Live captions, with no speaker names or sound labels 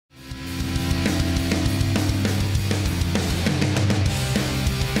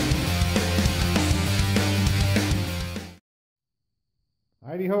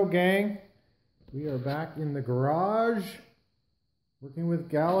Howdy ho, gang. We are back in the garage working with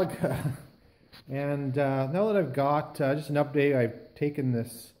Galaga. And now that I've got just an update, I've taken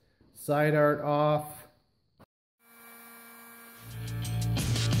this side art off.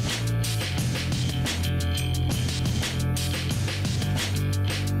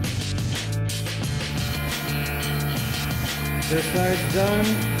 This side's done.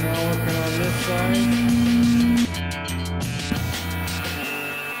 Now working on this side.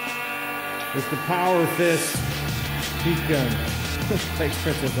 It's the Power Fist heat gun. Like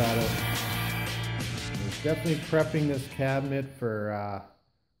Princess Auto. Definitely prepping this cabinet for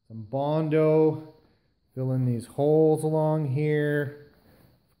some Bondo. Fill in these holes along here.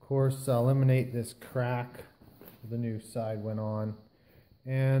 Of course, eliminate this crack the new side went on.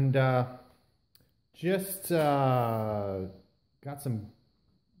 And just got some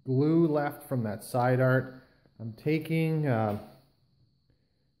glue left from that side art. I'm taking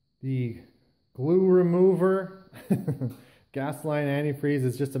the glue remover. Gas line antifreeze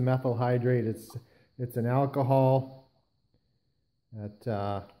is just a methyl hydrate. It's an alcohol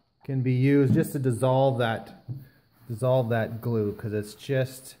that can be used just to dissolve that glue, because it's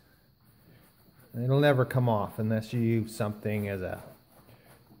just, it'll never come off unless you use something as a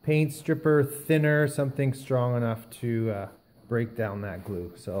paint stripper, thinner, something strong enough to break down that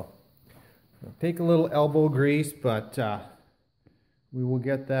glue. So take a little elbow grease, but we will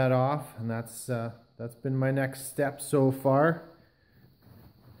get that off, and that's been my next step so far.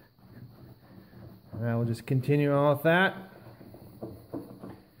 And I will just continue on with that.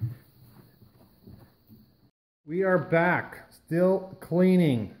 We are back, still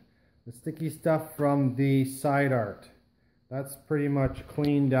cleaning the sticky stuff from the side art. That's pretty much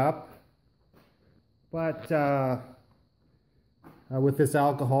cleaned up. But with this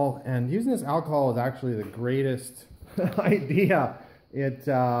alcohol, and using this alcohol is actually the greatest idea. It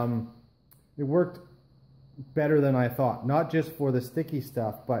worked better than I thought, not just for the sticky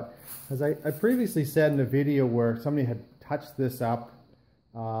stuff, but as I previously said in a video where somebody had touched this up,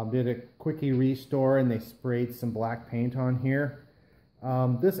 did a quickie restore, and they sprayed some black paint on here.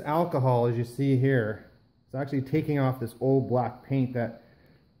 This alcohol, as you see here, is actually taking off this old black paint that,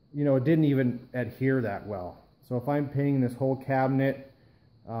 you know, it didn't even adhere that well. So if I'm painting this whole cabinet,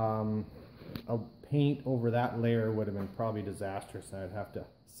 a paint over that layer would have been probably disastrous, and I'd have to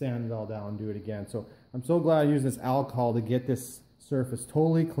sand it all down and do it again. So I'm so glad I used this alcohol to get this surface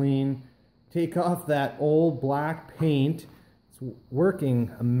totally clean, take off that old black paint. It's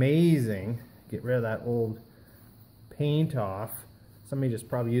working amazing. Get rid of that old paint off. Somebody just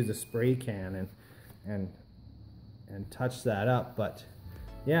probably used a spray can and touched that up, but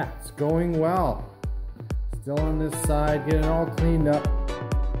yeah, it's going well. Still on this side, getting all cleaned up,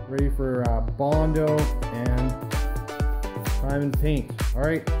 ready for Bondo and prime and paint. All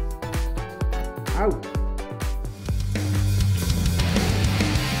right, out.